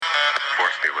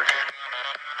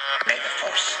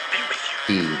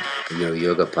No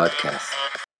Yoga Podcast.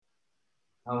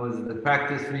 How was the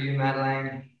practice for you,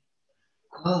 Madeleine?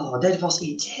 Oh, that was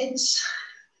intense.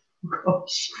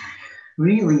 Gosh,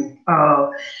 really.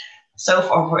 So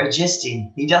far for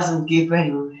adjusting, he doesn't give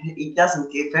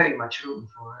very much room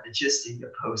for adjusting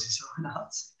the poses or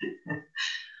not.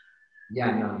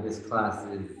 Yeah, no, this class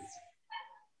is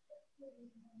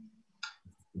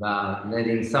about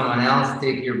letting someone else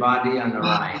take your body on the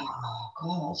ride. Oh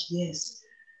gosh, yes.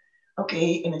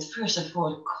 Okay, and at first I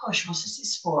thought, gosh, what is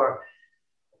this for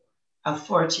a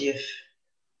 40th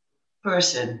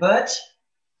person? But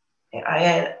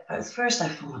at first I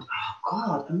thought, oh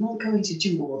God, I'm not going to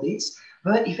do all this.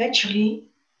 But eventually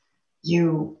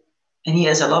and he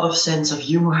has a lot of sense of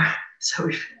humor. So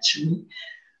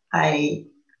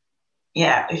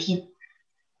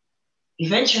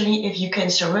eventually if you can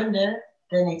surrender,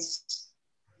 then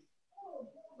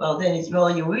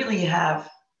you really have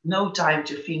no time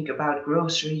to think about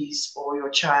groceries or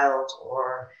your child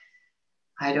or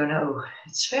I don't know.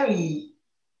 It's very,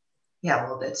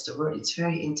 that's the word. It's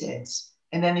very intense.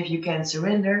 And then if you can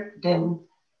surrender, then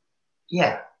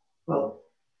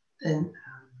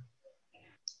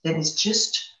then it's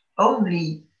just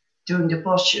only doing the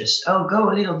postures. Oh, go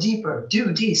a little deeper.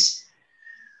 Do this.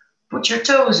 Put your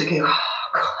toes again. Oh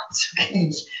God.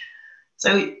 Okay.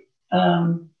 So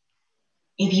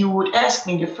if you would ask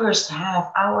me the first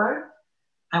half hour,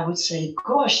 I would say,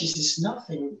 gosh, this is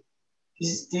nothing.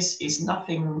 This is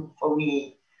nothing for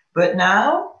me. But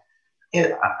now,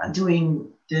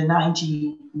 doing the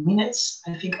 90 minutes,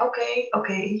 I think, okay.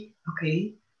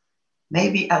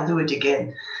 Maybe I'll do it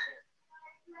again.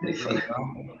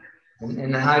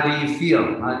 And how do you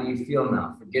feel? How do you feel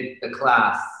now? Forget the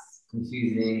class,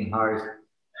 confusing, harsh.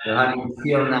 So how do you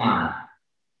feel now?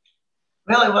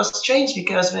 Well, it was strange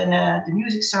because when the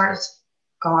music started,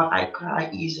 God, I cry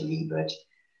easily, but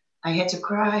I had to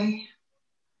cry.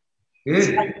 Good. It's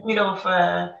like a bit of,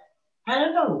 I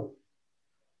don't know.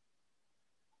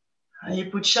 You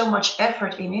put so much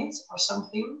effort in it or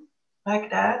something like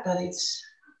that it's,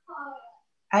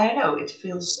 I don't know, it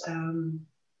feels,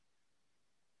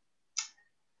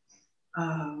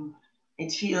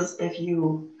 it feels if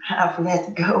you have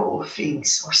let go of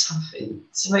things or something.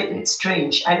 It's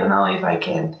strange. I don't know if I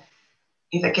can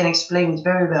explain it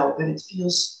very well, but it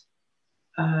feels,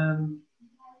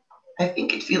 I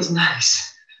think it feels nice.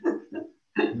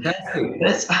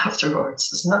 That's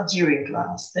afterwards. It's not during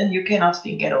class. Then you cannot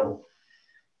think at all.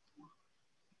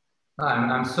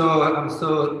 I'm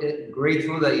so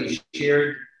grateful that you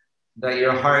shared that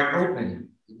your heart opened.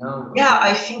 You know. Yeah,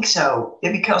 I think so.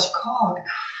 Yeah, because God.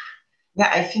 Yeah,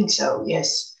 I think so.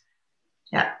 Yes.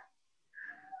 Yeah.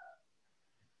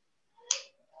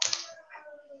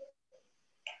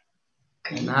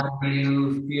 And how do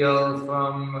you feel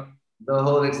from the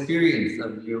whole experience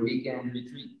of your weekend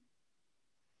retreat?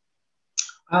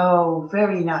 Oh,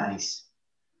 very nice.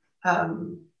 I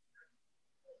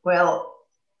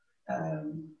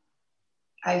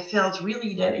felt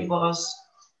really that it was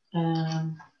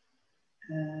that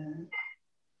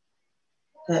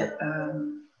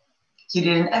you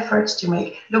did an effort to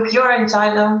make. Look, you're in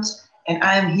Thailand and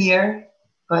I'm here,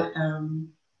 but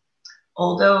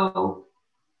although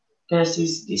there's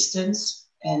this distance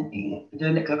and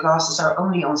the classes are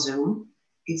only on Zoom,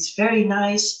 it's very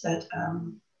nice that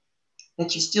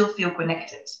that you still feel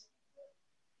connected.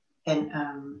 And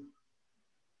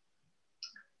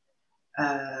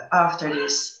after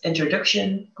this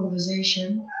introduction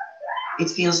conversation, it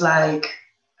feels like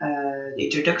the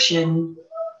introduction,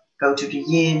 go to the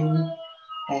yin,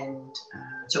 and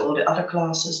to all the other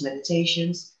classes,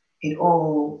 meditations, in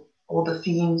all the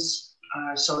themes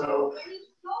are sort of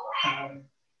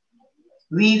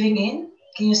weaving in.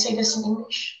 Can you say this in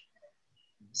English?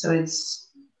 So it's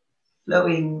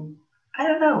flowing, I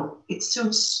don't know, it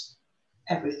suits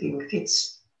everything,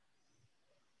 fits.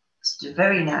 It's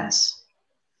very nice.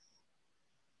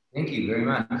 Thank you very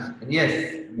much. And yes,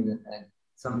 I mean,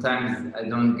 sometimes I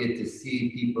don't get to see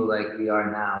people like we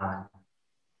are now,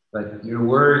 but your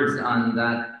words on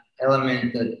that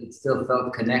element that it still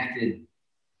felt connected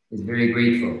is very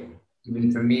grateful.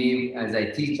 Even for me, as I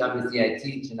teach, obviously I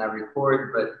teach and I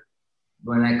record, but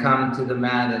when I come to the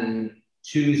mat and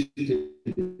choose to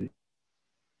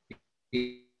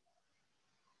be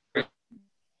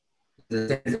the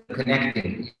sense of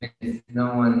connecting, even if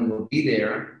no one will be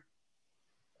there.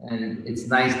 And it's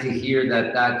nice to hear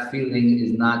that that feeling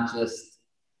is not just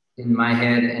in my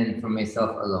head and for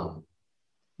myself alone.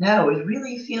 No, it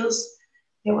really feels,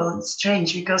 it's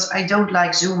strange because I don't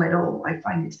like Zoom at all. I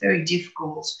find it very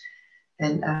difficult.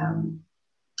 And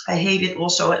I hate it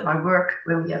also at my work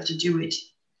when we have to do it.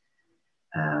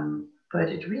 but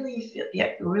it really,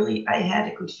 really, I had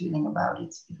a good feeling about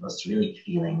it. It was really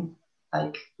feeling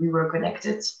like we were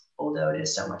connected, although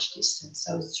there's so much distance.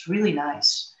 So it's really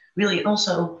nice. Really,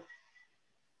 also,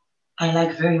 I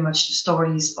like very much the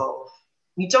stories of.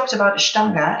 We talked about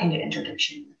Ashtanga in the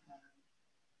introduction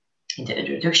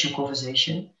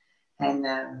conversation, and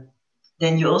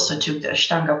then you also took the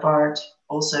Ashtanga part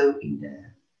also in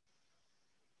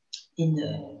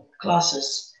the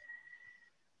classes.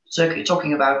 So you're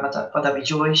talking about Madhavi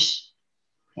Joyce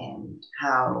and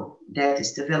how that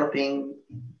is developing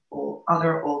in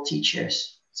all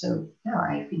teachers. So yeah,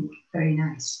 I think very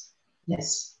nice.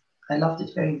 Yes, I loved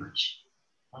it very much.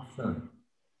 Awesome.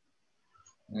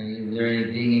 And is there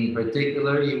anything in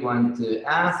particular you want to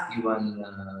ask? You want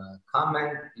to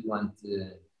comment? You want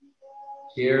to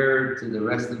share to the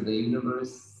rest of the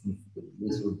universe?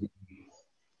 This will be.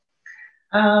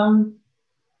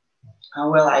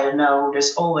 Well, I don't know.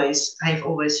 I have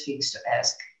always things to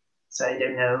ask. So I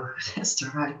don't know if that's the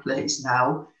right place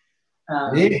now.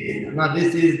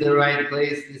 This is the right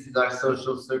place. This is our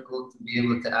social circle to be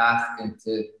able to ask and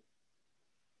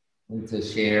to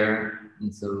share.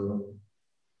 And so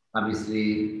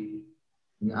obviously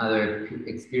in other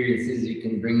experiences you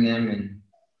can bring them, and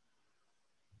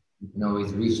you can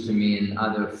always reach to me in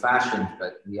other fashions,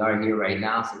 but we are here right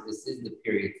now, so this is the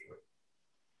period for it.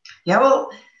 Yeah,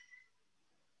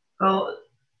 well,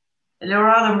 there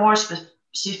are other more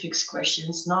specific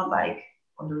questions, not like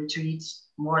on the retreat,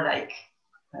 more like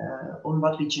on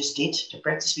what we just did, the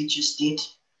practice we just did.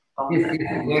 Yes,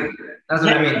 exactly. That's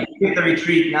what I mean. Get the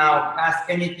retreat now. Ask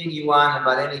anything you want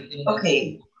about anything.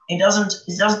 Okay. It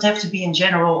doesn't have to be in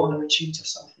general on a retreat or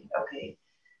something. Okay.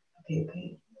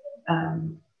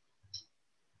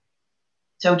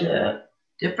 So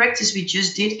the practice we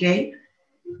just did, Gabe,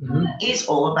 is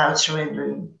all about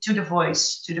surrendering to the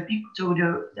voice, to the people,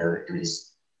 to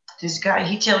this guy.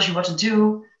 He tells you what to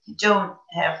do. You don't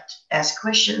have to ask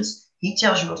questions. He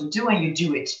tells you what to do, and you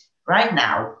do it right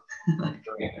now.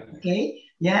 Okay.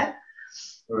 Yeah.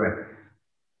 Correct.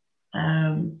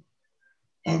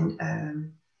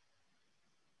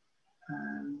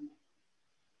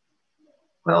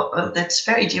 Well, that's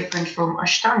very different from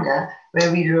Ashtanga,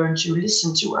 where we learn to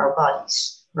listen to our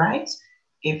bodies, right?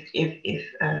 If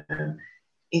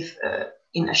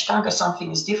in Ashtanga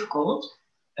something is difficult,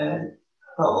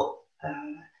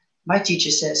 my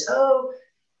teacher says,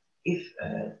 if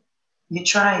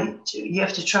you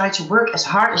have to try to work as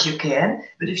hard as you can,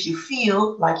 but if you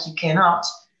feel like you cannot,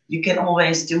 you can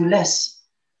always do less.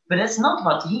 But that's not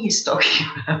what he is talking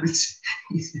about.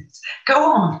 He says, go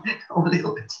on, go a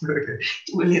little bit further,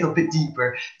 do a little bit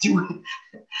deeper.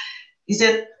 He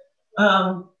said,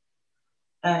 well,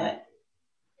 I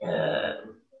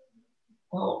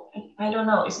don't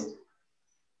know.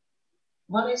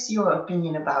 What is your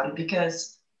opinion about it?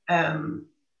 Because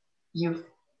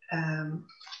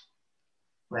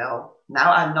well,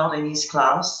 now I'm not in his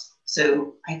class,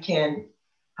 so I can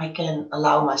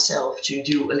allow myself to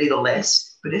do a little less.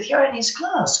 But if you're in his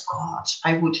class, God,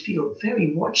 I would feel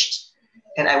very watched,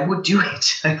 and I would do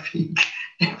it. I think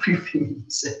everything he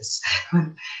says.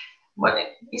 What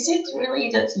is it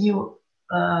really that you?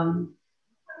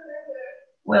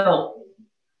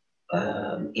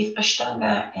 If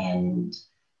Ashtanga and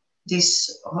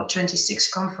this Hot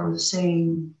 26 come from the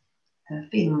same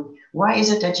thing, why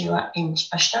is it that you are in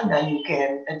Ashtanga you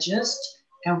can adjust,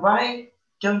 and why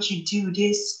don't you do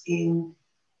this in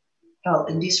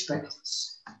this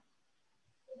practice?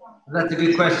 That's a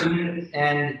good question.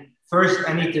 And first,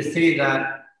 I need to say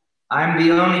that I'm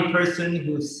the only person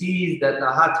who sees that the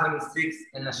Hot 26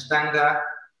 and Ashtanga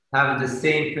have the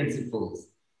same principles.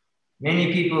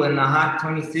 Many people in the Hot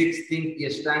 26 think the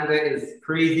Ashtanga is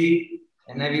crazy,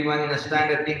 and everyone in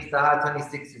Ashtanga thinks the Hot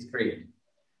 26 is crazy.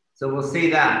 So we'll say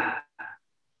that.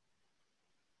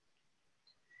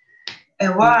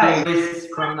 And why?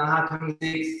 From the Hot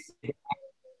 26.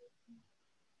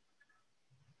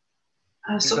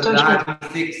 Because the Hot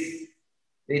 26,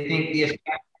 they think the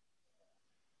Ashtanga.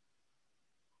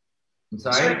 I'm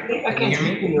sorry? I can't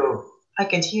hear you. I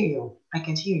can't hear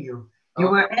you. You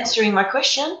were answering my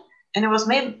question, and it was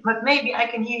maybe I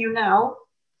can hear you now.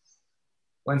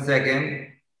 1 second.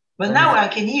 But now I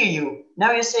can hear you.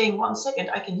 Now you're saying 1 second,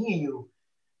 I can hear you.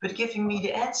 But giving me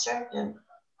the answer, then.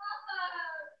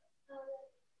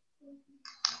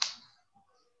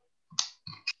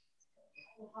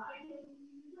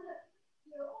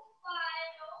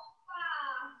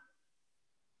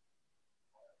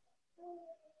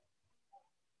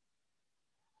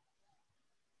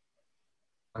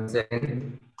 One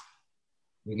second.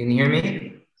 You can hear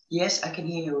me? Yes, I can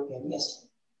hear you again. Yes.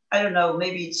 I don't know,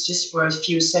 maybe it's just for a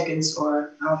few seconds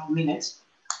or half a minute.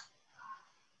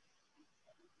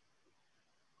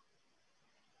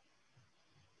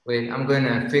 Wait, I'm going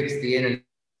to fix the internet.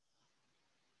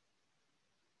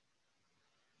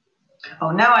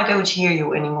 Oh, now I don't hear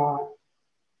you anymore.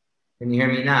 Can you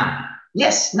hear me now?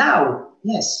 Yes, now.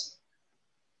 Yes.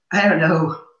 I don't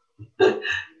know.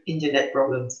 Internet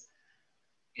problems.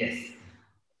 Yes.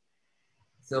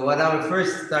 So what I would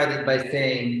first started by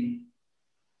saying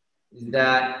is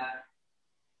that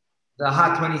the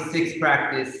Hot 26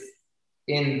 practice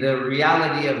in the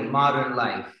reality of modern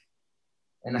life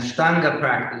and Ashtanga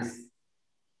practice,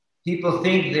 people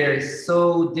think they're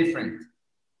so different.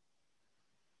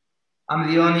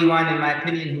 I'm the only one, in my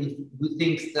opinion, who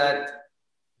thinks that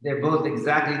they're both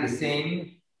exactly the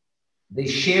same. They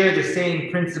share the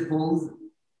same principles.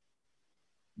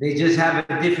 They just have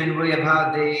a different way of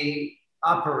how they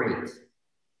operate.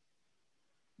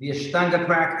 The Ashtanga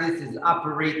practice is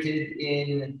operated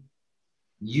in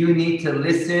you need to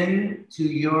listen to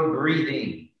your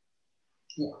breathing.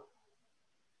 Yeah.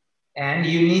 And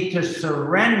you need to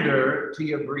surrender to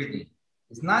your breathing.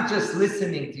 It's not just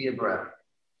listening to your breath.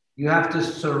 You have to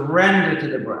surrender to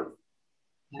the breath.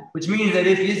 Yeah. Which means that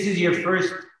if this is your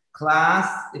first class,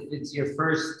 if it's your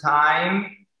first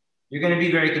time, you're going to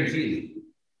be very confused.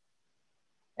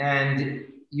 And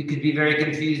you could be very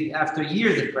confused after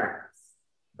years of practice.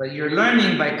 But you're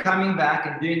learning by coming back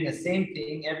and doing the same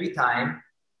thing every time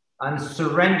on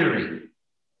surrendering.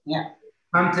 Yeah.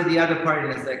 Come to the other part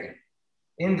in a second.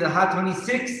 In the Hot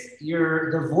 26,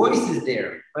 the voice is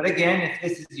there. But again, if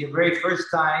this is your very first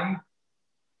time,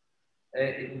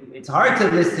 it's hard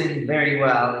to listen very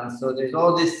well. And so there's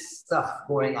all this stuff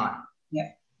going on.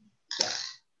 Yeah. Yeah.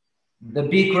 The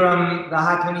Bikram, the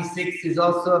Hot 26 is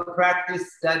also a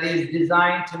practice that is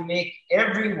designed to make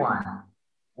everyone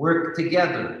work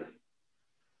together.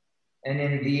 And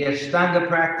in the Ashtanga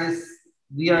practice,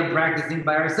 we are practicing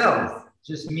by ourselves,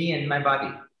 just me and my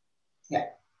body. Yeah.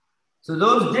 So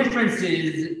those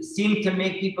differences seem to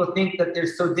make people think that they're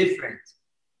so different.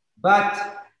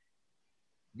 But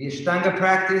the Ashtanga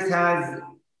practice has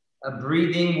a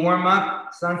breathing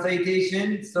warm-up, sun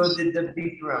salutation. So did the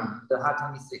Bikram, the Hot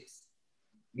 26.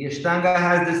 The Ashtanga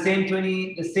has the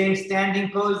same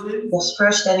standing poses. Yes,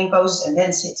 first standing poses and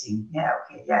then sitting. Yeah,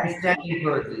 okay, yeah. Standing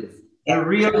poses. Yeah. The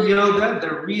real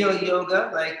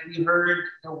yoga, like we heard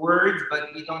the words,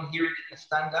 but we don't hear it in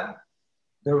Ashtanga.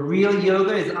 The real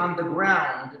yoga is on the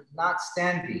ground, not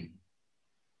standing.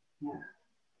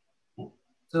 Yeah.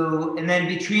 So, and then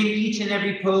between each and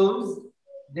every pose,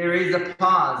 there is a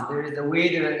pause. There is a way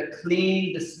to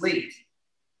clean the slate.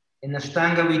 In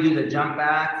Ashtanga, we do the jump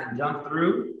back and jump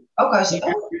through. Okay.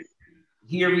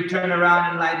 Here we turn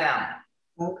around and lie down.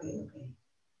 Okay.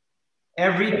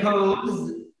 Every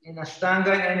pose in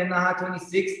Ashtanga and in the Hot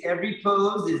 26, every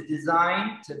pose is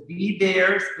designed to be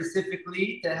there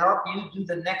specifically to help you do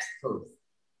the next pose.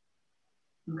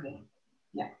 Okay.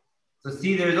 Yeah. So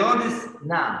see, there's all this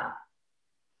now,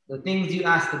 the things you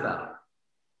asked about.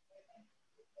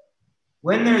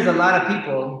 When there's a lot of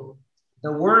people,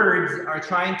 the words are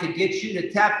trying to get you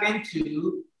to tap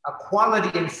into a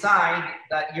quality inside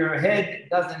that your head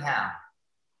doesn't have.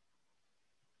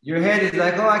 Your head is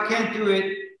like, oh, I can't do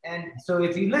it. And so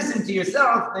if you listen to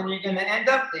yourself, then you're going to end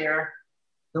up there.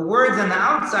 The words on the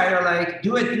outside are like,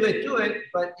 do it.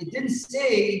 But it didn't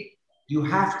say you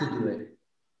have to do it.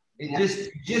 It's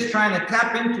just trying to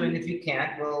tap into it. And if you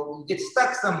can't, well, you get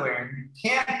stuck somewhere. And you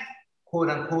can't, quote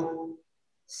unquote,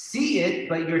 see it,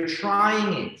 but you're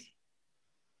trying it.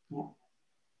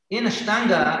 In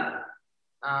Ashtanga,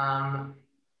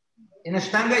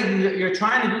 you're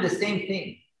trying to do the same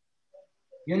thing.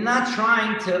 You're not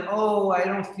trying to, oh, I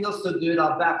don't feel so good,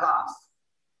 I'll back off.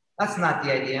 That's not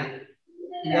the idea.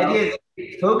 The idea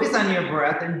is focus on your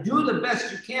breath and do the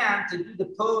best you can to do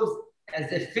the pose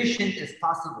as efficient as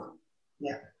possible.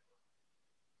 Yeah.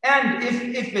 And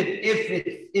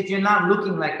if you're not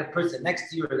looking like the person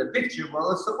next to you or the picture,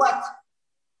 well, so what?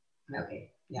 Okay.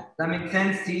 Yeah. That makes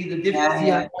sense. See the difference?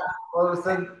 Yeah. All of a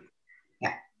sudden.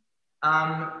 Yeah.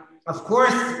 Of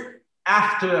course,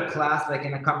 after a class, like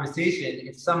in a conversation,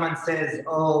 if someone says,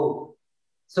 oh,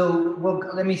 so, well,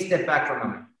 let me step back for a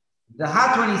moment. The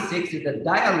Hot 26 is a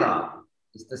dialogue.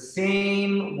 It's the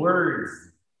same words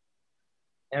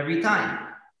every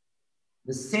time.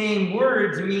 The same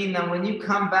words mean that when you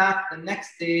come back the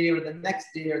next day or the next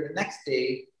day or the next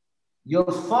day,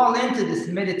 you'll fall into this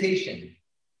meditation.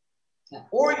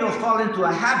 Or you'll fall into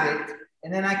a habit,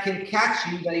 and then I can catch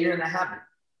you that you're in a habit.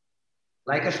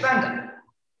 Like Ashtanga.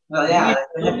 Well, yeah,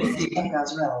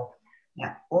 as well.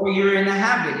 Yeah. Or you're in a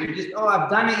habit. You're just, oh, I've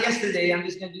done it yesterday. I'm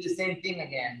just going to do the same thing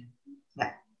again.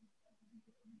 Yeah.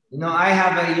 You know, I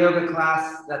have a yoga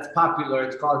class that's popular.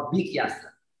 It's called Bhikyasa.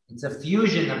 It's a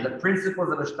fusion of the principles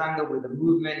of Ashtanga with the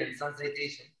movement and sun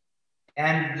salutation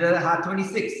and the Hat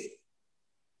 26.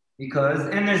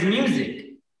 And there's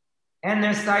music and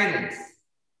there's silence.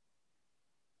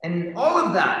 And all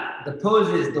of that, the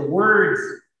poses, the words,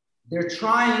 they're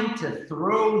trying to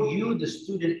throw you, the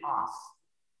student, off.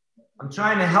 I'm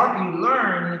trying to help you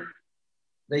learn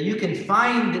that you can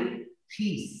find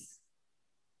peace.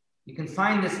 You can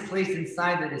find this place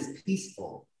inside that is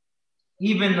peaceful,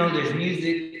 even though there's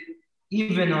music,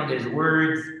 even though there's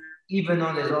words, even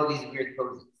though there's all these weird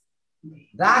poses.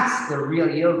 That's the real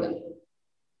yoga.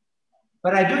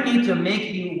 But I do need to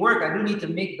make you work. I do need to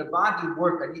make the body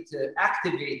work. I need to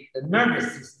activate the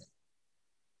nervous system.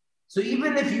 So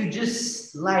even if you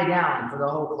just lie down for the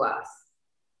whole class.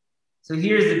 So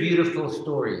here's a beautiful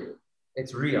story.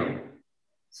 It's real.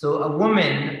 So a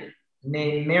woman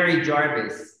named Mary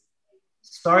Jarvis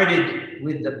started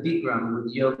with the Bikram,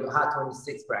 with yoga, Hat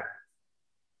 26 practice.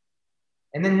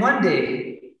 And then one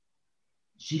day,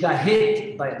 she got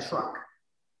hit by a truck.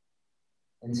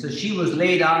 And so she was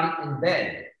laid out in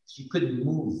bed. She couldn't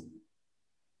move.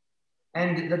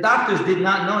 And the doctors did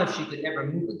not know if she could ever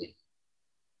move again.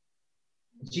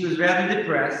 And she was rather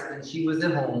depressed, and she was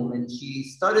at home, and she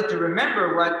started to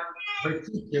remember what her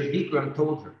teacher, Bikram,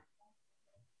 told her.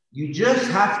 You just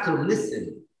have to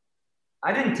listen.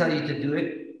 I didn't tell you to do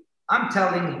it. I'm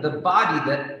telling the body,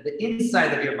 that the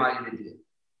inside of your body to do it.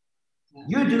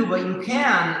 You do what you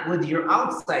can with your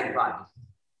outside body.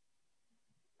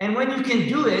 And when you can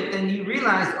do it, then you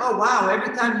realize, oh, wow,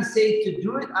 every time you say to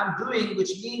do it, I'm doing,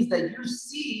 which means that you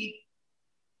see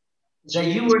that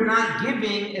you were not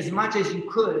giving as much as you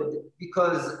could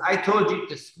because I told you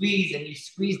to squeeze and you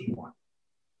squeezed more.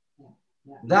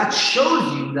 That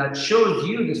shows you,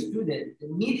 the student,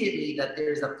 immediately that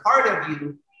there's a part of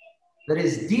you that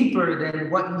is deeper than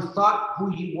what you thought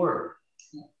who you were.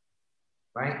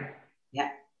 Right? Yeah.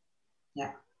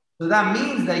 Yeah. So that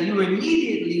means that you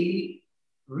immediately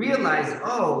realize,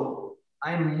 oh,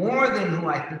 I'm more than who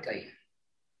I think I am.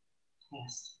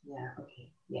 Yes. Yeah.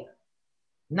 Okay. Yeah.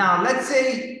 Now, let's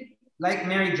say, like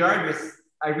Mary Jarvis,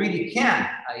 I really can't.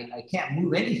 I can't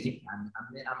move anything. I'm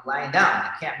lying down.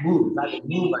 I can't move. If I can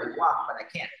move, I walk, but I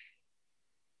can't.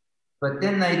 But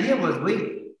then the idea was,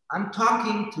 wait, I'm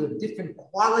talking to a different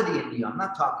quality in you. I'm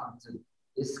not talking to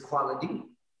this quality.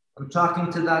 I'm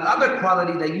talking to that other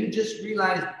quality that you just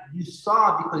realized you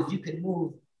saw because you can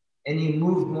move, and you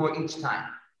moved more each time.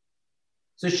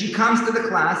 So she comes to the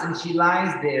class and she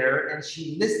lies there and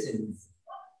she listens.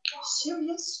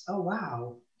 Serious? Oh,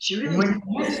 wow. She really.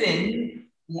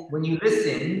 When you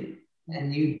listen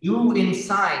and you do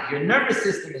inside, your nervous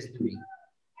system is doing,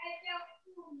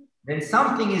 then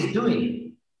something is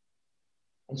doing.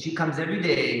 And she comes every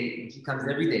day, and she comes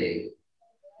every day.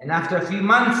 And after a few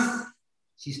months,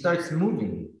 she starts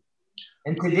moving.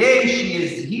 And today she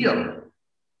is healed.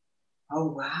 Oh,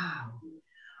 wow.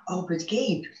 Oh, but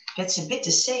Gabe, that's a bit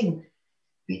the same.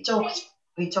 We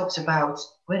talked about,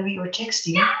 when we were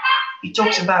texting, we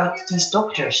talked about these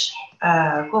doctors.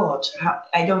 God,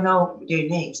 I don't know their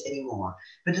names anymore.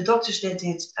 But the doctors that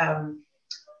did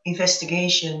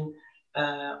investigation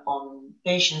on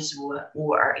patients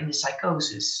who are in the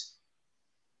psychosis.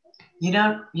 You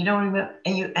don't remember?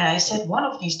 And I said one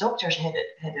of these doctors had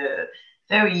a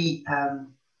very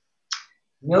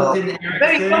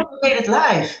very complicated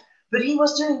life, but he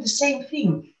was doing the same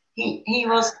thing. He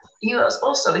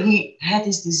had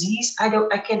this disease.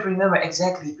 I can't remember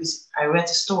exactly because I read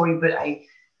the story, but I'm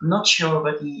not sure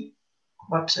what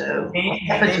happened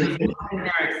to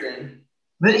him.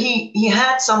 But he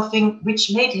had something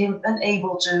which made him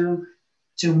unable to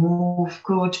move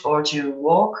good or to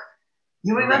walk.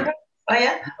 You remember? Right. Oh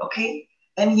yeah, okay.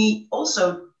 And he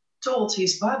also told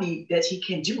his body that he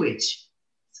can do it.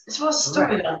 It was a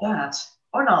story like that,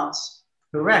 or not?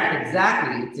 Correct,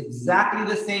 exactly. It's exactly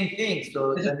the same thing.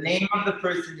 So the name of the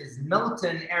person is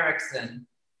Milton Erickson,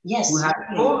 yes, who had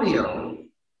polio.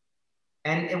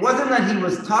 And it wasn't that he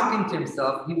was talking to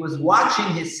himself, he was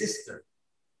watching his sister.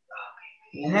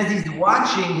 Okay. And as he's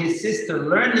watching his sister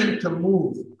learning to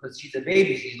move, because she's a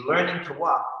baby, she's learning to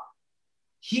walk,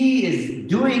 he is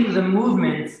doing the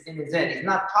movements in his head. He's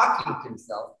not talking to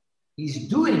himself, he's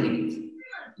doing it.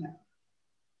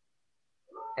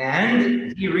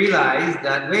 And he realized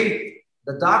that, wait,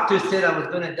 the doctor said I was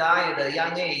going to die at a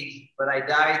young age, but I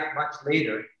died much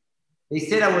later. They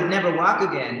said I would never walk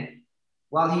again.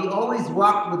 While he always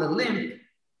walked with a limp,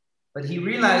 but he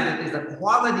realized that there's a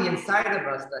quality inside of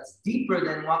us that's deeper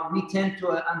than what we tend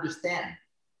to understand.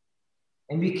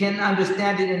 And we can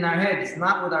understand it in our head. It's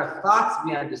not with our thoughts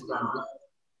we understand it.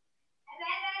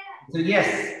 So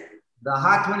yes, the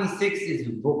Aha 26 is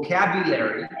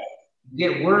vocabulary. You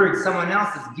get words someone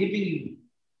else is giving you.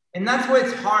 And that's why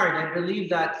it's hard. I believe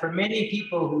that for many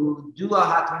people who do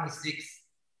Aha 26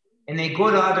 and they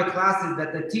go to other classes,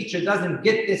 that the teacher doesn't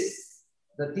get this.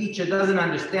 The teacher doesn't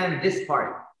understand this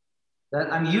part.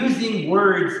 That I'm using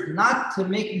words not to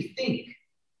make you think.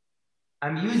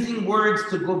 I'm using words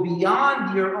to go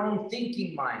beyond your own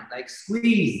thinking mind, like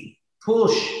squeeze,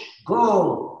 push,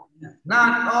 go.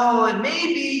 Not, oh,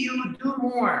 maybe you do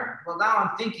more. Well, now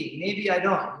I'm thinking, maybe I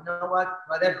don't. You know what?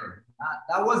 Whatever.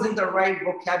 That wasn't the right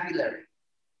vocabulary,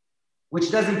 which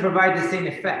doesn't provide the same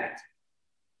effect.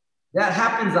 That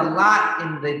happens a lot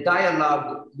in the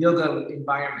dialogue yoga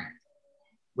environment,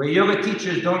 where yoga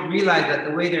teachers don't realize that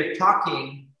the way they're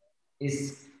talking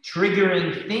is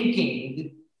triggering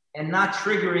thinking and not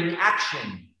triggering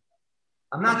action.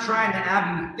 I'm not trying to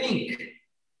have you think.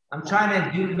 I'm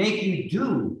trying to make you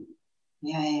do.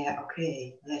 Yeah,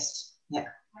 okay, yes, yeah.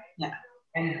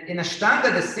 And in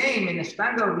Ashtanga, the same. In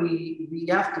Ashtanga, we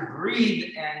have to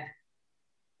breathe. And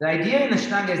the idea in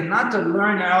Ashtanga is not to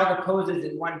learn all the poses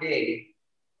in one day,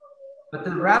 but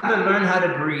to rather learn how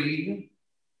to breathe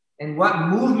and what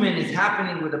movement is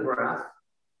happening with the breath.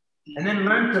 And then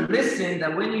learn to listen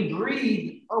that when you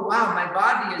breathe, oh, wow, my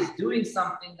body is doing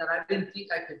something that I didn't think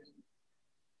I could do.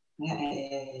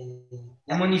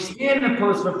 And when you stay in the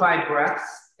pose for 5 breaths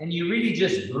and you really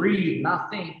just breathe, not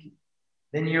think,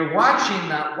 then you're watching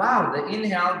that, wow, the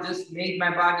inhale just made my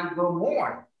body go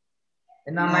more.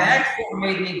 And now my exhale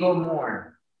made me go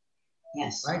more.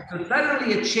 Yes. Right? So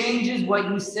suddenly it changes what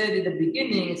you said at the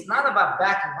beginning. It's not about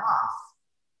backing off,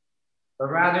 but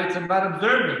rather it's about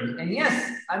observing. And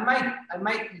yes, I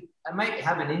might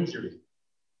have an injury,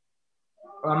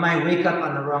 or I might wake up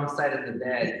on the wrong side of the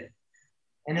bed.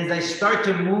 And as I start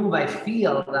to move, I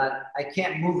feel that I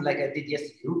can't move like I did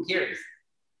yesterday. Who cares?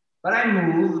 But I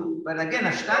move. But again,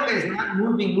 Ashtanga is not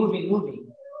moving.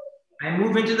 I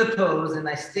move into the pose and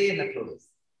I stay in the pose.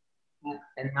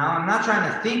 And now I'm not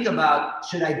trying to think about,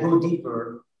 should I go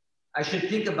deeper? I should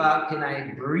think about, can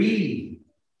I breathe?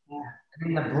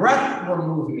 And then the breath will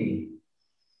move me.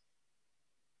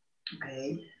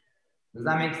 Okay. Does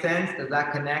that make sense? Does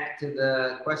that connect to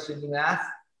the question you asked?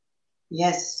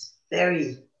 Yes,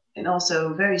 very. And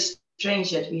also very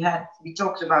strange that we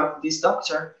talked about this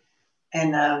doctor,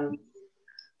 and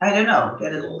I don't know,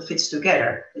 that it all fits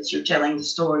together. That you're telling the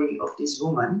story of this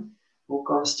woman who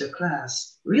comes to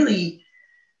class. Really,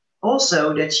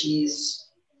 also that she's,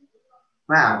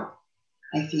 wow,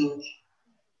 I think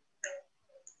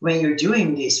when you're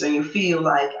doing this, when you feel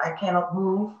like I cannot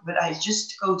move, but I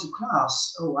just go to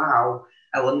class, oh wow,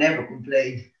 I will never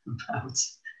complain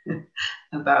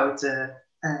about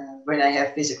when I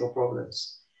have physical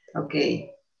problems.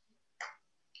 Okay,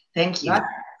 thank you.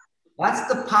 That's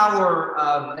the power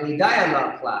of a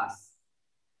dialogue class.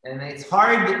 And it's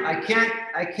hard,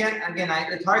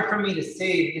 it's hard for me to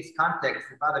say in this context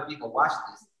if other people watch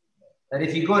this, that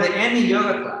if you go to any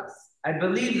yoga class, I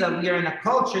believe that we are in a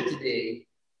culture today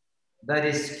that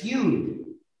is skewed.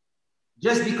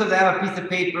 Just because I have a piece of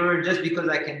paper, just because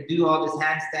I can do all this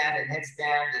handstand and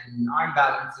headstand and arm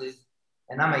balances,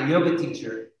 and I'm a yoga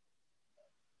teacher,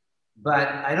 but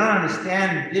I don't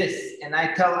understand this, and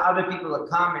I tell other people to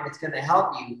come and it's going to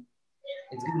help you,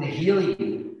 it's going to heal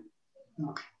you.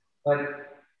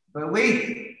 But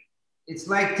wait, it's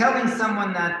like telling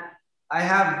someone that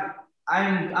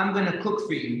I'm going to cook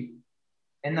for you,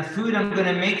 and the food I'm going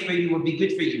to make for you will be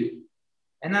good for you.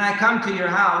 And then I come to your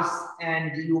house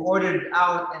and you ordered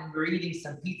out and we're eating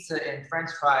some pizza and French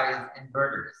fries and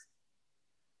burgers.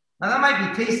 Now that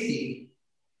might be tasty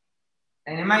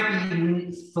and it might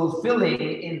be fulfilling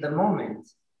in the moment,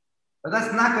 but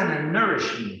that's not going to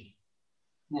nourish me.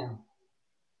 No.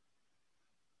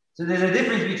 So there's a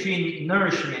difference between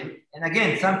nourishment. And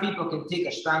again, some people can take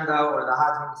Ashtanga or the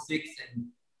Aha 26 and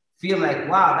feel like,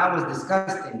 wow, that was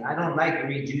disgusting. I don't like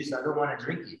green juice. I don't want to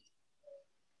drink it.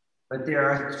 But there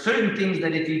are certain things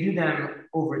that if you do them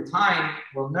over time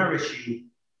will nourish you,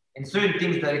 and certain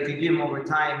things that if you do them over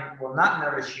time will not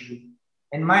nourish you,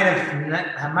 and might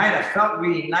have felt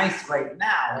really nice right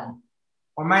now,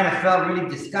 or might have felt really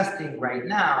disgusting right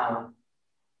now,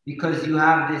 because you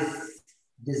have this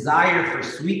desire for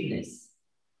sweetness.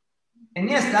 And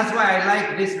yes, that's why I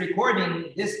like this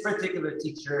recording. This particular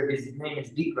teacher, his name is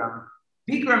Bikram.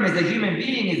 Bikram is a human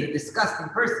being, is a disgusting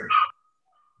person.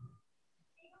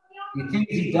 The things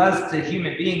he does to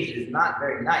human beings is not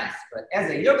very nice. But as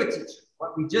a yoga teacher,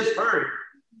 what we just heard,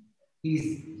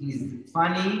 he's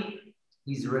funny,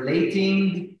 he's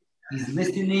relating, he's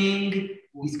listening,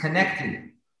 He's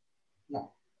connecting. Yeah.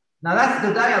 Now that's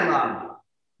the dialogue.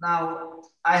 Now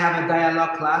I have a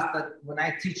dialogue class that when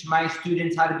I teach my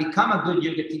students how to become a good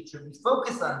yoga teacher, we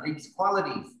focus on these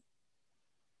qualities.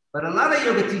 But a lot of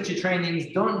yoga teacher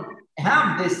trainings don't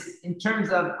have this in terms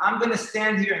of, I'm going to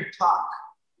stand here and talk.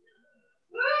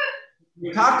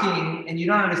 You're talking and you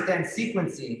don't understand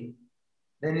sequencing,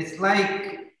 then it's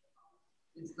like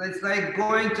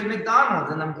going to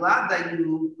McDonald's, and I'm glad that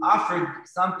you offered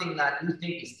something that you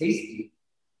think is tasty.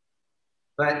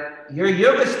 But your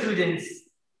yoga students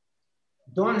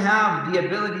don't have the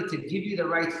ability to give you the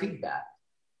right feedback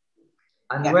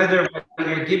on whether what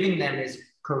you're giving them is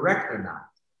correct or not.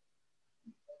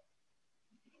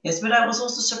 Yes, but I was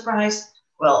also surprised,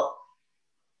 well,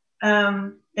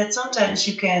 that sometimes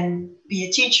you can be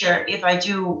a teacher if I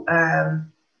do,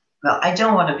 well, I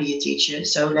don't want to be a teacher,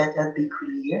 so let that be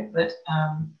clear, but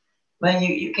when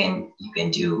you can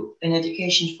do an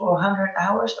education for 100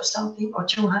 hours or something, or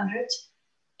 200,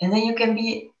 and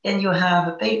then you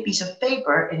have a piece of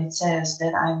paper and it says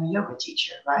that I'm a yoga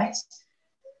teacher, right?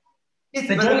 Yes,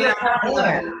 but then you're not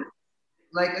there.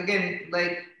 Like, again,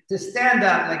 like to stand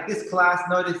up, like this class,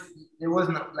 notice there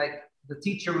wasn't like the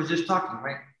teacher was just talking,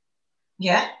 right?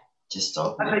 Yeah, just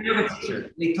talking. Like a yoga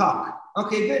teacher, they talk.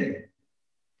 Okay, good.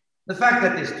 The fact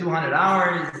that there's 200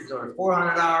 hours or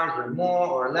 400 hours or more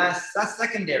or less, that's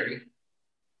secondary.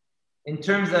 In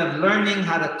terms of learning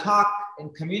how to talk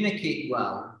and communicate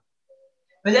well.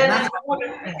 But then that's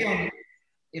again,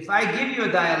 if I give you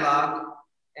a dialogue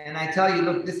and I tell you,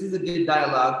 look, this is a good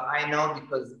dialogue, I know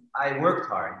because I worked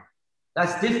hard.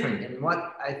 That's different. And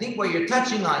what I think what you're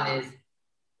touching on is,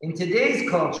 in today's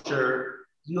culture,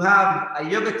 you have a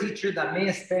yoga teacher that may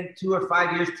have spent 2 or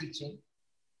 5 years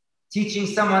teaching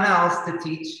someone else to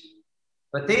teach,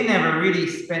 but they never really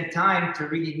spent time to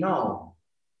really know.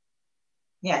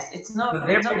 Yes, it's not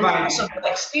also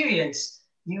experience.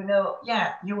 You know,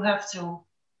 yeah, you have to,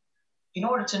 in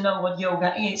order to know what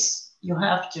yoga is, you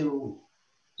have to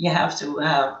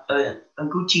have a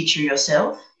good teacher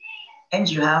yourself, and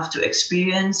you have to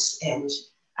experience, and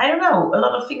I don't know, a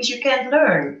lot of things you can't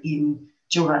learn in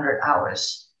 200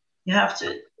 hours. You have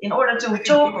to, in order to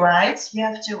talk right, you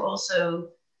have to also.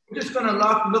 We're just going to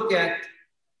look at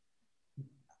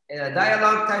a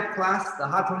dialogue type class, the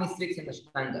Hot 26 and the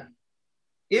Ashtanga.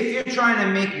 If you're trying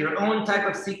to make your own type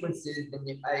of sequences, then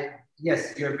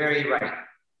yes, you're very right.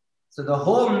 So the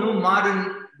whole new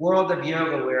modern world of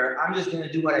yoga where I'm just going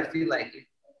to do what I feel like it.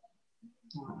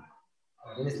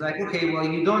 And it's like, okay, well,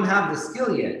 you don't have the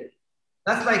skill yet.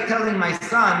 That's like telling my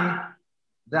son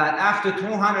that after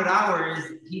 200 hours,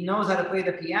 he knows how to play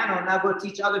the piano. Now go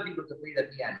teach other people to play the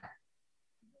piano.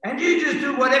 And you just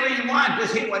do whatever you want,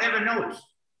 just hit whatever notes.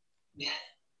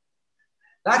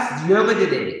 That's yoga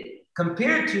today.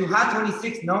 Compared to Hot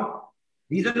 26, no,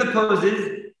 these are the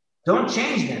poses, don't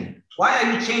change them. Why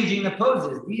are you changing the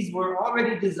poses? These were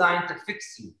already designed to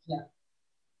fix you. Yeah.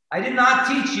 I did not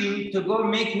teach you to go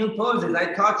make new poses.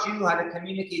 I taught you how to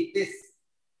communicate this.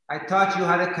 I taught you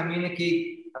how to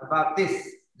communicate about this.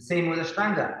 The same with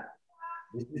Ashtanga.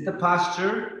 This is the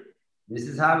posture. This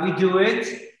is how we do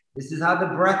it. This is how the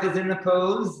breath is in the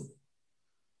pose.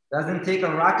 Doesn't take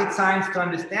a rocket science to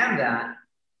understand that,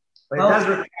 but it does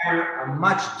require a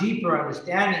much deeper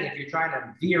understanding if you're trying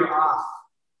to veer off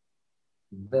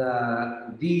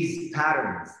these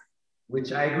patterns,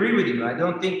 which I agree with you. I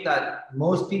don't think that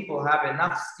most people have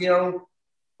enough skill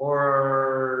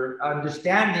or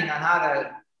understanding on how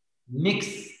to mix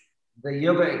the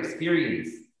yoga experience,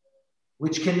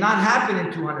 which cannot happen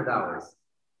in 200 hours.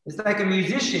 It's like a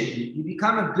musician. You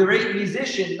become a great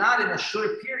musician, not in a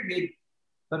short period,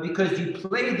 but because you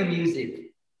play the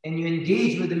music and you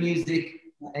engage with the music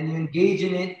and you engage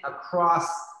in it across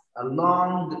a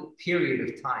long period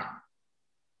of time.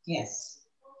 Yes.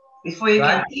 Before you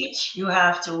can teach, you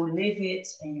have to live it,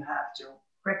 and you have to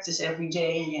practice every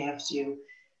day. You have to,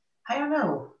 I don't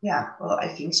know. Yeah, well, I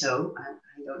think so.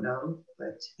 I don't know,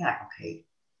 but yeah, okay.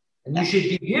 And you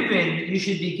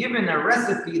should be given a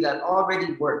recipe that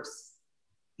already works.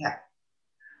 Yeah.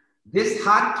 This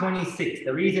Hot 26,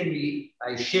 the reason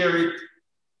I share it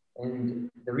and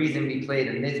the reason we played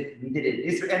and we did it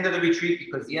this end of the retreat,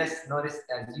 because yes, notice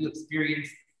as you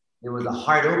experienced, there was a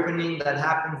heart opening that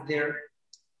happens there.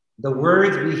 The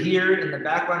words we hear in the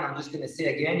background, I'm just going to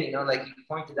say again, you know, like you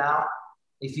pointed out,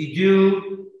 if you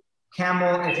do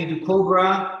camel, if you do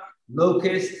cobra,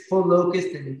 locust, full locust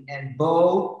and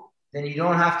bow, then you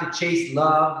don't have to chase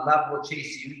love. Love will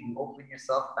chase you. You open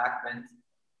yourself back then.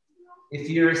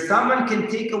 If someone can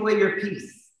take away your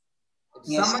peace,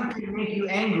 if someone can make you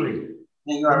angry,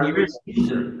 then you're a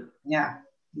user. Yeah.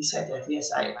 You said that,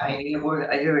 yes. I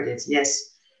heard it,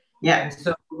 yes. Yeah. And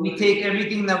so we take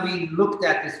everything that we looked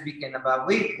at this weekend about,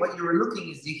 wait, what you were looking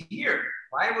is here.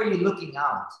 Why were you looking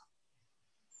out?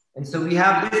 And so we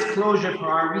have this closure for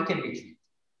our weekend retreat.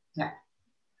 Yeah.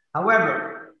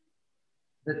 However,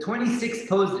 the 26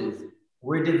 poses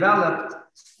were developed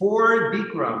for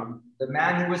Bikram, the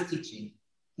man who was teaching,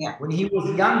 when he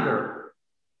was younger,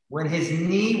 when his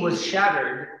knee was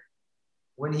shattered,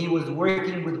 when he was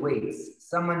working with weights.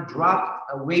 Someone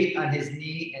dropped a weight on his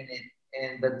knee,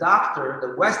 and the doctor,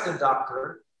 the Western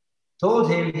doctor, told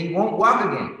him he won't walk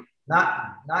again,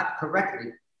 not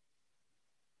correctly.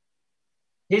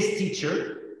 His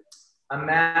teacher, a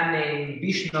man named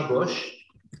Vishnu Ghosh,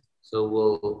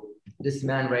 so this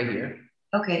man right here.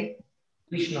 Okay.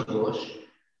 Vishnu Ghosh.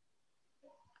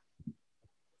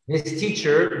 His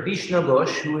teacher, Vishnu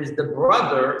Ghosh, who is the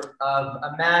brother of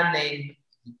a man named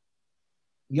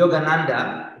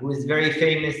Yogananda, who is very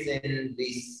famous in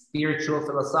the spiritual,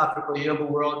 philosophical yoga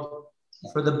world,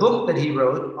 for the book that he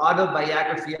wrote,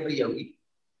 Autobiography of a Yogi.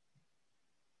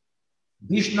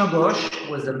 Vishnu Ghosh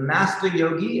was a master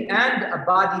yogi and a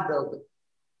bodybuilder.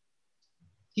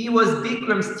 He was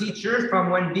Bikram's teacher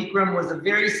from when Bikram was a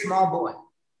very small boy.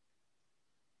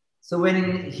 So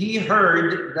when he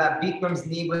heard that Bikram's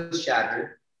knee was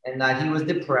shattered and that he was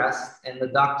depressed and the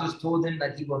doctors told him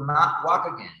that he will not walk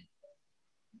again,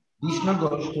 Vishnu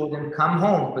Ghosh told him, come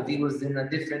home, but he was in a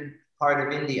different part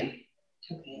of India.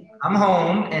 Okay. Come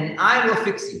home and I will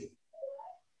fix you.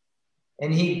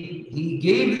 And he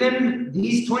gave them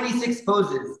these 26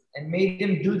 poses and made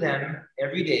them do them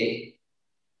every day,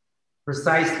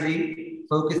 precisely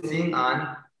focusing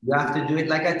on, you have to do it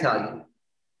like I tell you.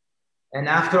 And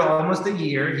after almost a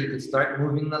year, he could start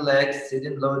moving the legs, sit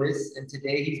in lotus, and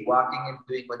today he's walking and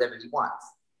doing whatever he wants.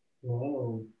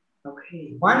 Whoa.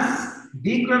 Okay. Once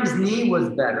Bikram's knee was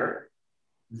better,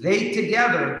 they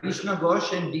together, Vishnu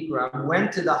Ghosh and Bikram,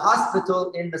 went to the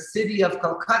hospital in the city of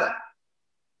Calcutta.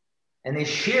 And they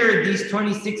shared these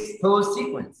 26 pose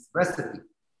sequence recipe.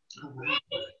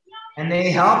 And they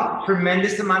helped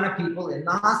tremendous amount of people in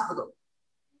the hospital.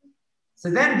 So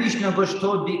then Vishnu Ghosh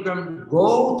told Bikram,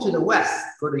 go to the West,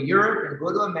 go to Europe and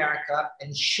go to America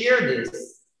and share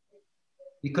this,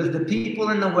 because the people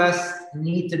in the West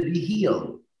need to be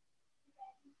healed.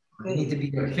 They need to be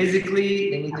healed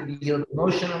physically, they need to be healed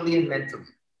emotionally and mentally.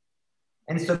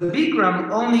 And so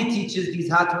Bikram only teaches these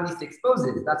hot 26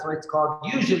 poses. That's why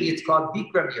usually it's called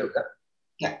Bikram Yoga.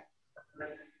 Yeah.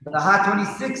 The hot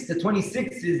 26, the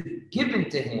 26 is given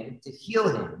to him to heal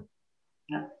him.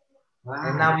 Yeah. Wow.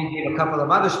 And now we gave a couple of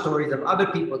other stories of other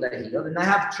people that healed, and I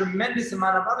have a tremendous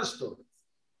amount of other stories.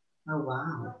 Oh,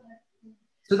 wow.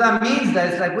 So that means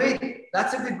that it's like, wait,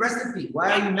 that's a good recipe.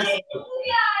 Why are you messing with it?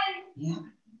 Yeah.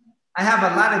 I have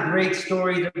a lot of great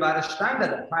stories about Ashtanga,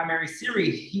 the primary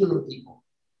series, healing people.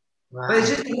 Wow. But it's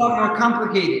just a lot more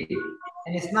complicated.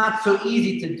 And it's not so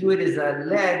easy to do it as a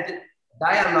led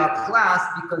dialogue class,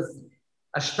 because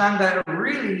Ashtanga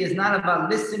really is not about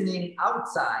listening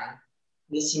outside.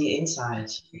 Listening inside.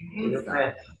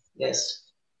 Yes.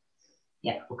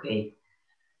 Yeah, okay.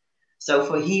 So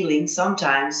for healing,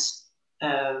 sometimes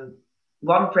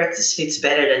one practice fits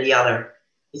better than the other.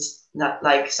 It's not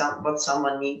like what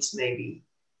someone needs, maybe.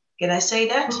 Can I say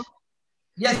that?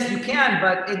 Yes, you can,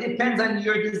 but it depends on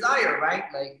your desire, right?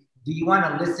 Like, do you want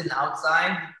to listen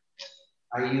outside?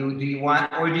 Do you want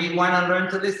to learn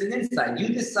to listen inside? You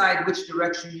decide which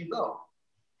direction you go.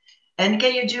 And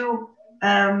can you do,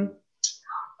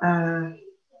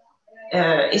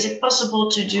 is it possible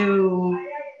to do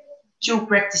 2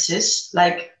 practices?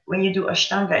 Like when you do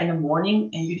Ashtanga in the morning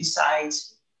and you decide,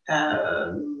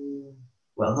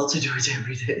 well, not to do it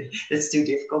every day, that's too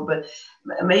difficult, but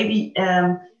maybe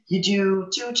you do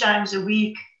 2 times a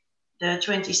week, the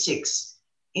 26.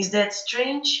 Is that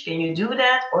strange? Can you do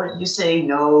that? Or you say,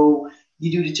 no,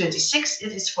 you do the 26,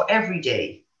 it is for every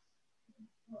day?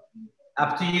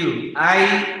 Up to you.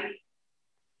 I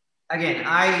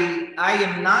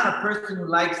am not a person who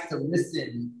likes to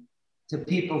listen to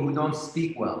people who don't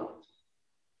speak well.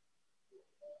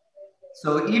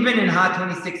 So even in Hot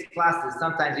 26 classes,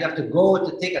 sometimes you have to go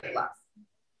to take a class.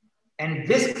 And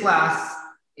this class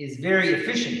is very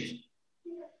efficient.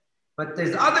 But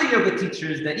there's other yoga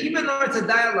teachers that even though it's a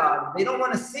dialogue, they don't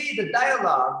want to say the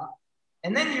dialogue.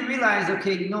 And then you realize,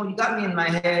 okay, you got me in my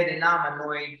head and now I'm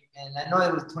annoyed. And I know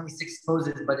it was 26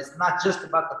 poses, but it's not just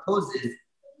about the poses.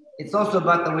 It's also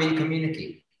about the way you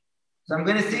communicate. So I'm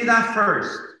going to say that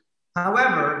first.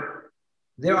 However,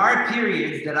 there are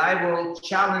periods that I will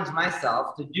challenge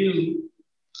myself to do.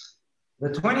 The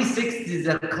 26th is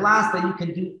a class that you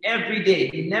can do every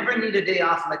day. You never need a day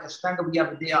off like Ashtanga, we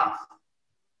have a day off.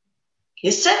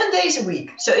 It's 7 days a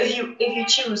week. So if you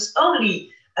choose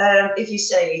only, if you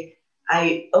say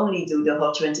I only do the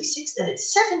whole 26, then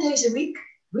it's 7 days a week.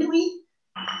 Really?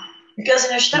 Because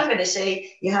in Ashtanga they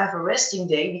say you have a resting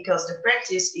day because the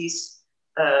practice is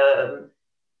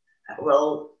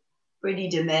well, pretty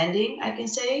demanding, I can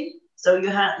say. So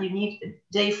you need a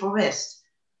day for rest.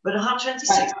 But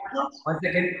 126.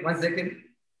 One second.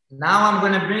 Now I'm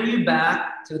going to bring you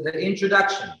back to the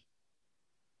introduction.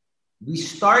 We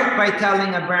start by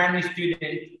telling a brand new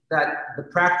student that the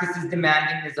practice is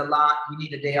demanding, there's a lot, you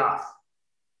need a day off.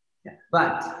 Yeah.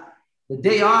 But the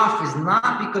day off is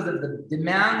not because of the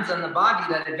demands on the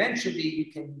body that eventually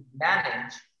you can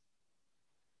manage.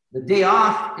 The day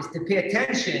off is to pay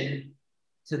attention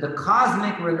to the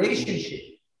cosmic relationship.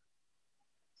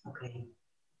 Okay.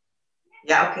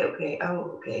 Yeah, okay.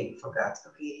 Oh, okay. Forgot.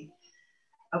 Okay.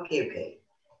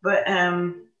 But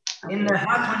okay. In the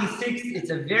Hot 26,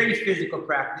 it's a very physical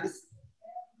practice.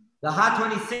 The Hot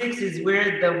 26 is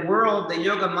where the world, the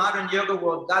modern yoga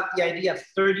world, got the idea of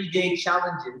 30-day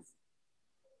challenges.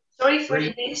 Sorry for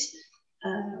this.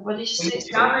 What did you say? You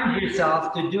challenge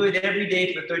yourself to do it every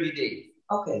day for 30 days.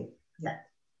 Okay. Yeah.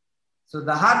 So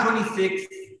the Hot 26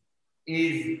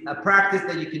 is a practice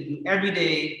that you can do every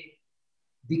day.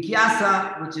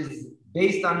 Vikyasa, which is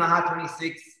based on the Hot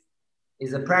 26,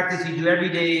 is a practice you do every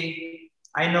day.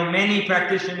 I know many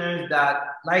practitioners that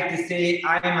like to say,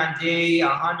 I am on day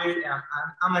 100,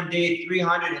 I'm on day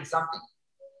 300 and something,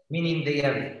 meaning they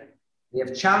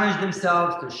have challenged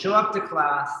themselves to show up to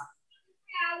class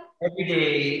every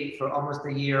day for almost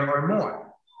a year or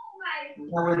more.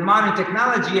 Now, with modern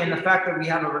technology and the fact that we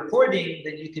have a recording,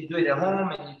 then you can do it at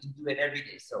home and you can do it every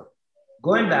day. So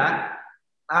going back,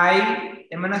 I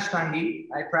am an Ashtangi.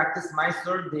 I practice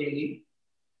Mysore daily,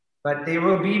 but there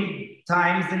will be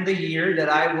times in the year that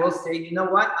I will say, you know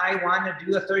what? I want to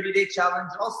do a 30-day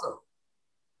challenge also.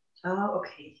 Oh,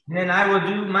 okay. And then I will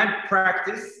do my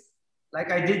practice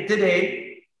like I did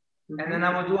today, and then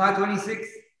I will do Hot 26.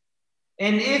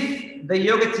 And if the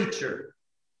yoga teacher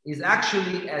is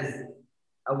actually as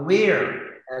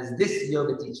aware as this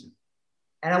yoga teacher,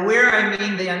 and aware, I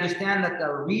mean, they understand that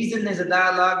the reason there's a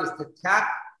dialogue is to tap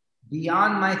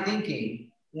beyond my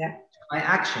thinking, to my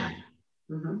action.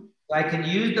 So I can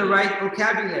use the right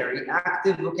vocabulary,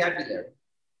 active vocabulary.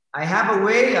 I have a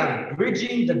way of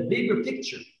bridging the bigger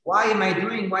picture. Why am I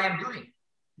doing what I'm doing?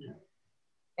 Yeah.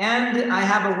 And I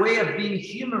have a way of being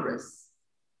humorous.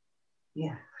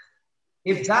 Yeah.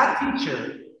 If that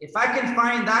teacher, if I can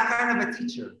find that kind of a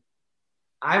teacher,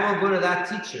 I will go to that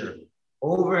teacher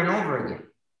over and over again.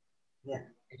 Yeah.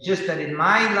 It's just that in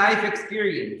my life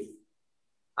experience,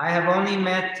 I have only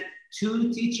met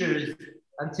 2 teachers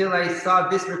until I saw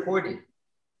this recording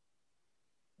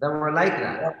that were like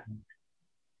that.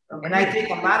 Okay. And I take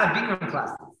a lot of Bikram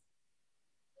classes.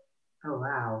 Oh,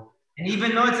 wow. And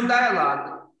even though it's a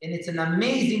dialogue, and it's an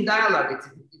amazing dialogue,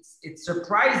 it's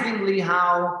surprisingly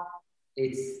how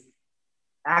it's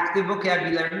active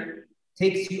vocabulary,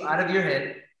 takes you out of your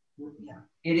head. Yeah.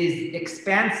 It is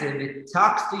expansive. It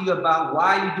talks to you about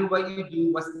why you do what you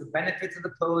do, what's the benefits of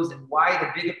the pose, and why the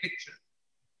bigger picture.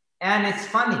 And it's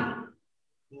funny.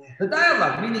 Yeah. The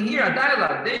dialogue, meaning here, a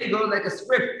dialogue, there you go, like a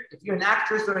script. If you're an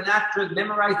actress or an actor,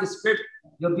 memorize the script,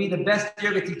 you'll be the best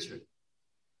yoga teacher.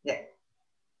 Yeah.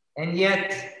 And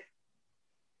yet,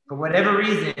 for whatever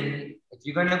reason, if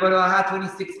you're going to go to a Hot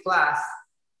 26 class,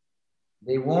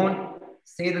 they won't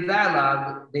say the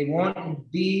dialogue, they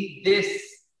won't be this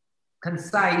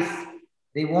concise,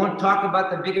 they won't talk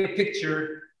about the bigger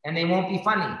picture, and they won't be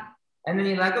funny. And then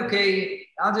you're like, okay,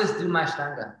 I'll just do my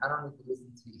Ashtanga. I don't need to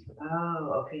listen to you.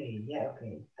 Oh, okay. Yeah,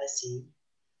 okay. I see.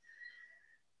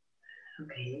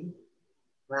 Okay.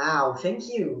 Wow, thank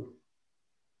you.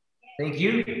 Thank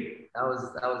you. That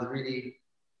was really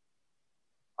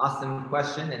awesome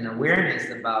question and awareness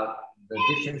about the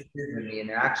differences in the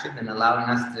interaction and allowing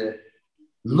us to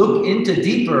look into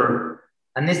deeper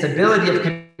on this ability of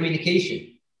communication.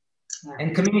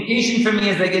 And communication for me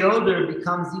as I get older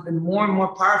becomes even more and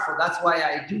more powerful. That's why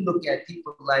I do look at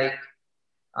people like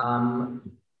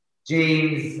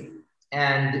James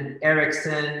and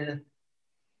Erickson,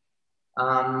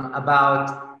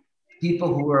 about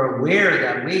people who are aware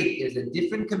that, wait, there's a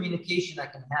different communication I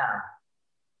can have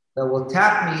that will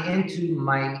tap me into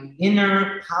my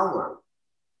inner power.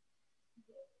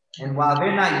 And while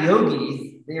they're not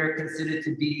yogis, they are considered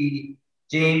to be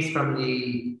James from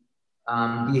the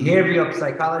behavioral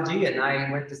psychology, and I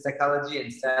went to psychology,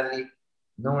 and sadly,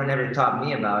 no one ever taught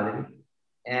me about it.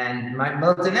 And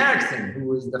Milton Erickson,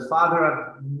 who is the father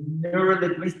of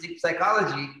neuro-linguistic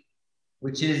psychology,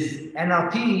 which is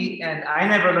NLP, and I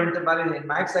never learned about it in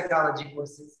my psychology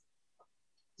courses.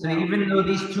 So even though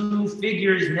these two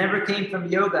figures never came from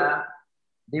yoga,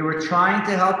 they were trying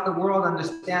to help the world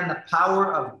understand the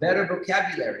power of better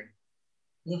vocabulary.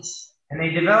 Yes. And they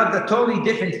developed a totally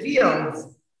different fields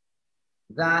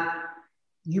that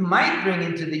you might bring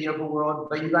into the yoga world,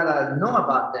 but you gotta know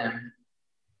about them.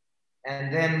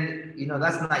 And then, you know,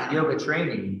 that's not yoga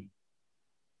training.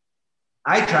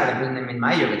 I try to bring them in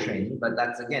my yoga training, but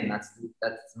that's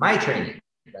my training.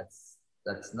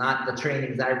 That's not the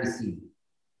trainings I received.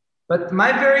 But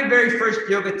my very, very first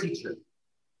yoga teacher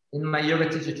in my yoga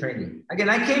teacher training, again,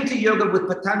 I came to yoga with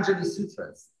Patanjali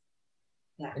Sutras.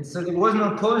 Yeah. And so there was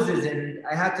no poses, and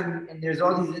there's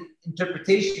all these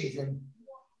interpretations, and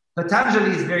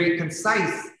Patanjali is very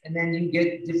concise, and then you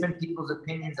get different people's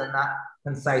opinions on that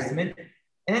concisement,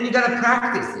 and then you got to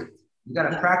practice it. You got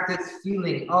to practice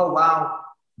feeling, oh, wow,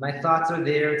 my thoughts are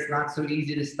there. It's not so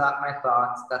easy to stop my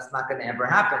thoughts. That's not going to ever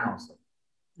happen also.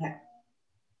 Yeah.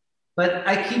 But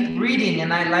I keep reading,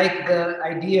 and I like the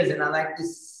ideas, and I like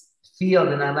this field,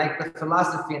 and I like the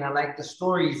philosophy, and I like the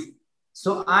stories.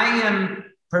 So I am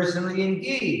personally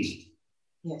engaged,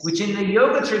 which in the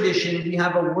yoga tradition, we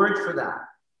have a word for that.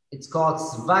 It's called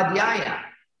svadhyaya.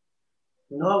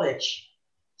 Knowledge.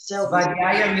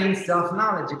 Svadhyaya means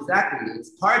self-knowledge, exactly.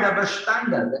 It's part of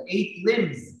Ashtanga, the 8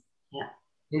 limbs. Yeah.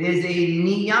 It is a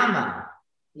niyama.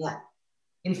 Yeah.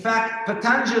 In fact,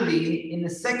 Patanjali, in the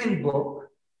second book,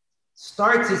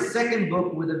 starts his second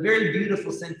book with a very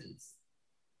beautiful sentence.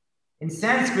 In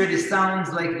Sanskrit, it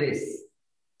sounds like this.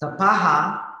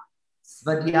 Tapaha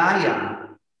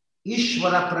svadhyaya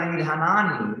ishvara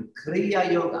pranidhanani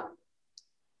kriya yoga.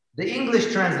 The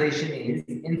English translation is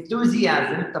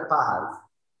enthusiasm, tapahas,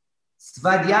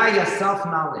 svadhyaya,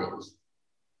 self-knowledge,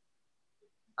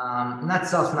 not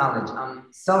self-knowledge,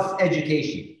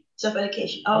 self-education.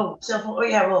 Self-education.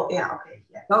 Okay. Yeah.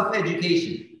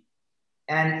 Self-education.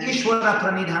 And Ishvara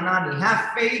Pranidhanani,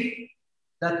 have faith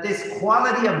that this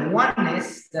quality of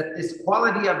oneness, that this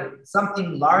quality of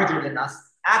something larger than us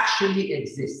actually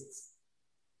exists.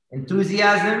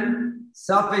 Enthusiasm,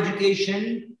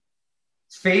 self-education,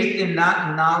 faith in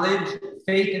that knowledge,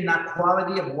 faith in that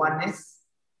quality of oneness.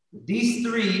 These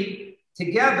 3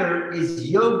 together is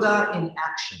yoga in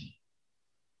action.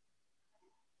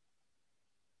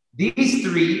 These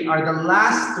 3 are the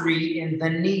last 3 in the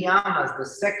niyamas, the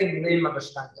second limb of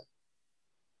Ashtanga,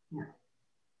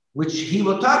 which he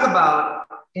will talk about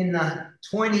in the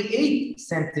 28th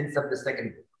sentence of the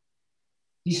second book.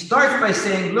 He starts by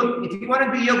saying, look, if you want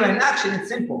to do yoga in action, it's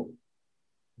simple.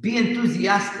 Be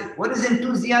enthusiastic. What does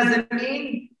enthusiasm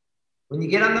mean? When you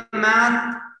get on the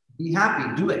mat, be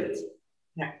happy, do it.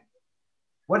 Yeah.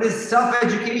 What is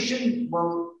self-education?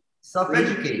 Well,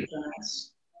 self-educate.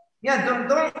 Yeah,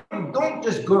 don't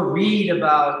just go read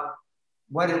about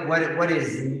what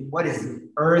is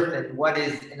earth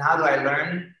and how do I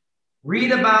learn.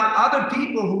 Read about other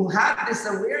people who have this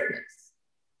awareness.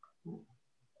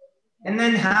 And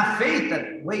then have faith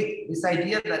that, wait, this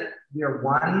idea that we are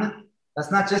one,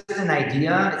 that's not just an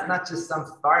idea. It's not just some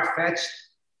far-fetched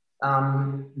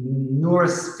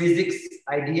neurophysics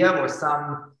idea or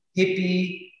some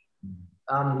hippie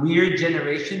weird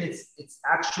generation. It's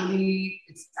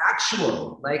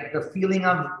actual, like the feeling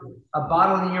of a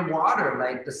bottle in your water,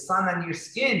 like the sun on your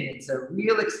skin. It's a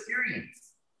real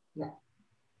experience. Yeah.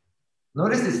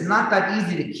 Notice it's not that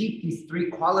easy to keep these 3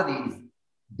 qualities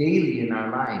daily in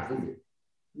our lives, is it?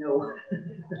 No.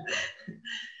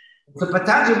 So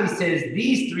Patanjali says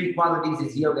these 3 qualities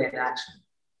is yoga in action.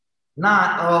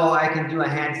 Not, oh, I can do a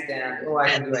handstand, oh, I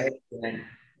can do a headstand,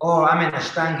 oh, I'm in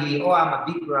Ashtangi, oh, I'm a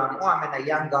Bikram, oh, I'm in a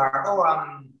Yangar, oh,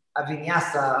 I'm a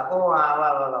Vinyasa, oh, blah,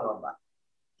 blah, blah, blah, blah.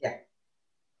 Yeah.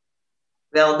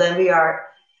 Well, then we are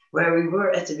where we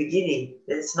were at the beginning.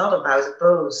 It's not about a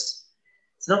pose.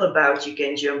 It's not about you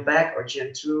can jump back or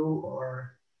jump through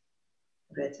or,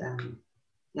 but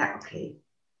yeah, okay.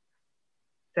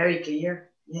 Very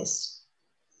clear, yes.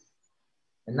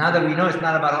 And now that we know it's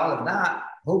not about all of that,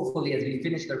 hopefully as we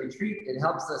finish the retreat, it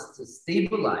helps us to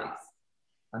stabilize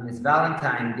on this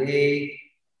Valentine's Day,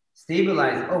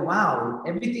 stabilize, oh wow,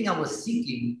 everything I was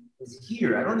seeking is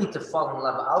here. I don't need to fall in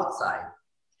love outside.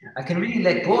 I can really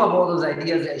let go of all those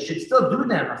ideas. I should still do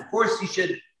them. Of course, you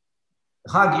should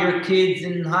hug your kids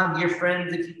and hug your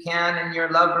friends if you can, and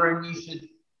your lover,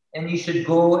 and you should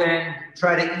go and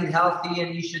try to eat healthy,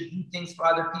 and you should do things for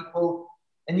other people,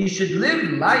 and you should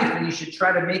live life, and you should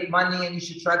try to make money, and you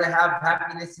should try to have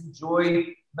happiness and joy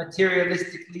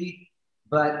materialistically.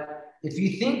 But if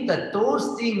you think that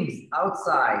those things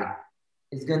outside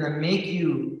is going to make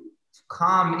you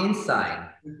calm inside,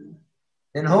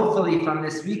 then hopefully from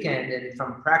this weekend and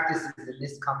from practices in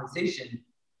this conversation,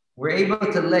 we're able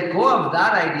to let go of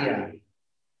that idea.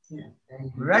 Yeah.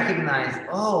 And recognize,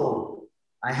 oh,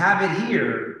 I have it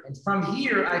here. And from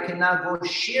here, I can now go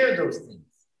share those things.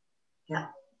 Yeah.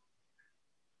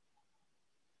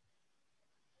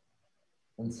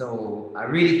 And so I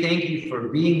really thank you for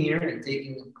being here and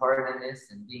taking part in this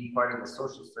and being part of the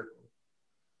social circle.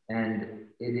 And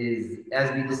it is,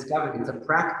 as we discovered, it's a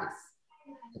practice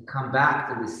to come back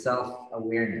to this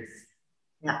self-awareness.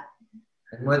 Yeah.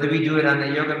 And whether we do it on the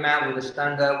yoga mat with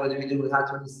Ashtanga, whether we do it with Hat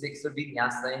 26 or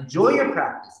Vinyasa, enjoy your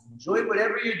practice. Enjoy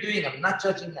whatever you're doing. I'm not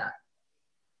judging that.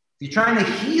 If you're trying to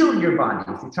heal your body,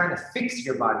 if you're trying to fix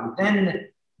your body, then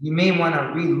you may want to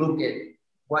relook at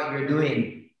what you're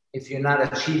doing if you're not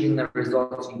achieving the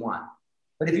results you want.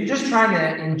 But if you're just trying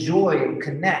to enjoy and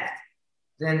connect,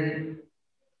 then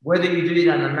whether you do it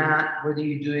on the mat, whether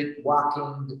you do it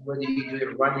walking, whether you do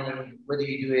it running, whether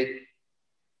you do it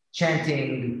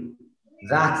chanting,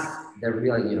 that's the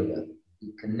real yoga,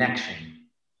 the connection.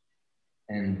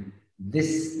 And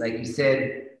this, like you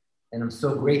said, and I'm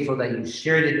so grateful that you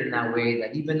shared it in that way,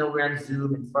 that even though we're on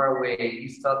Zoom and far away, you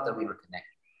felt that we were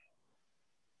connected.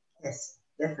 Yes,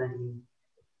 definitely.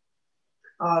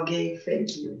 Oh, Gabe,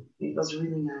 thank you. It was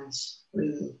really nice,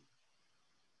 really.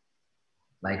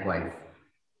 Likewise.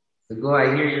 So go,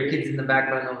 I hear your kids in the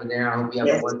background over there. I hope you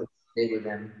have a wonderful day with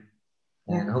them.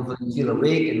 And hopefully you feel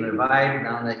awake and revived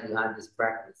now that you had this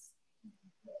practice.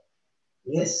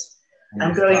 Yes.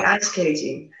 I'm going ice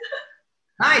skating.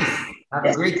 Nice. Have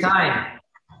a great time.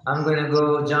 I'm going to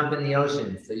go jump in the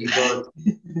ocean. So you go.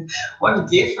 What a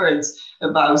difference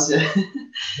about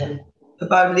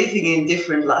living in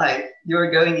different life.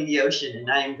 You're going in the ocean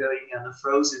and I am going on a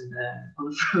frozen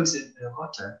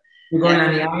water. You're going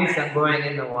on the ice, I'm going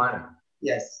in the water.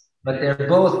 Yes. But they're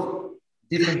both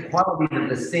different qualities of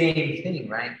the same thing,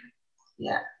 right?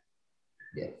 Yeah.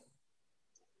 Yes.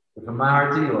 So from my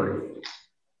heart to yours.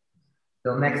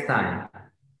 Till next time.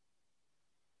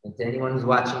 And to anyone who's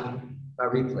watching our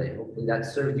replay, hopefully that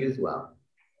served you as well.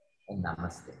 And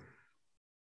namaste.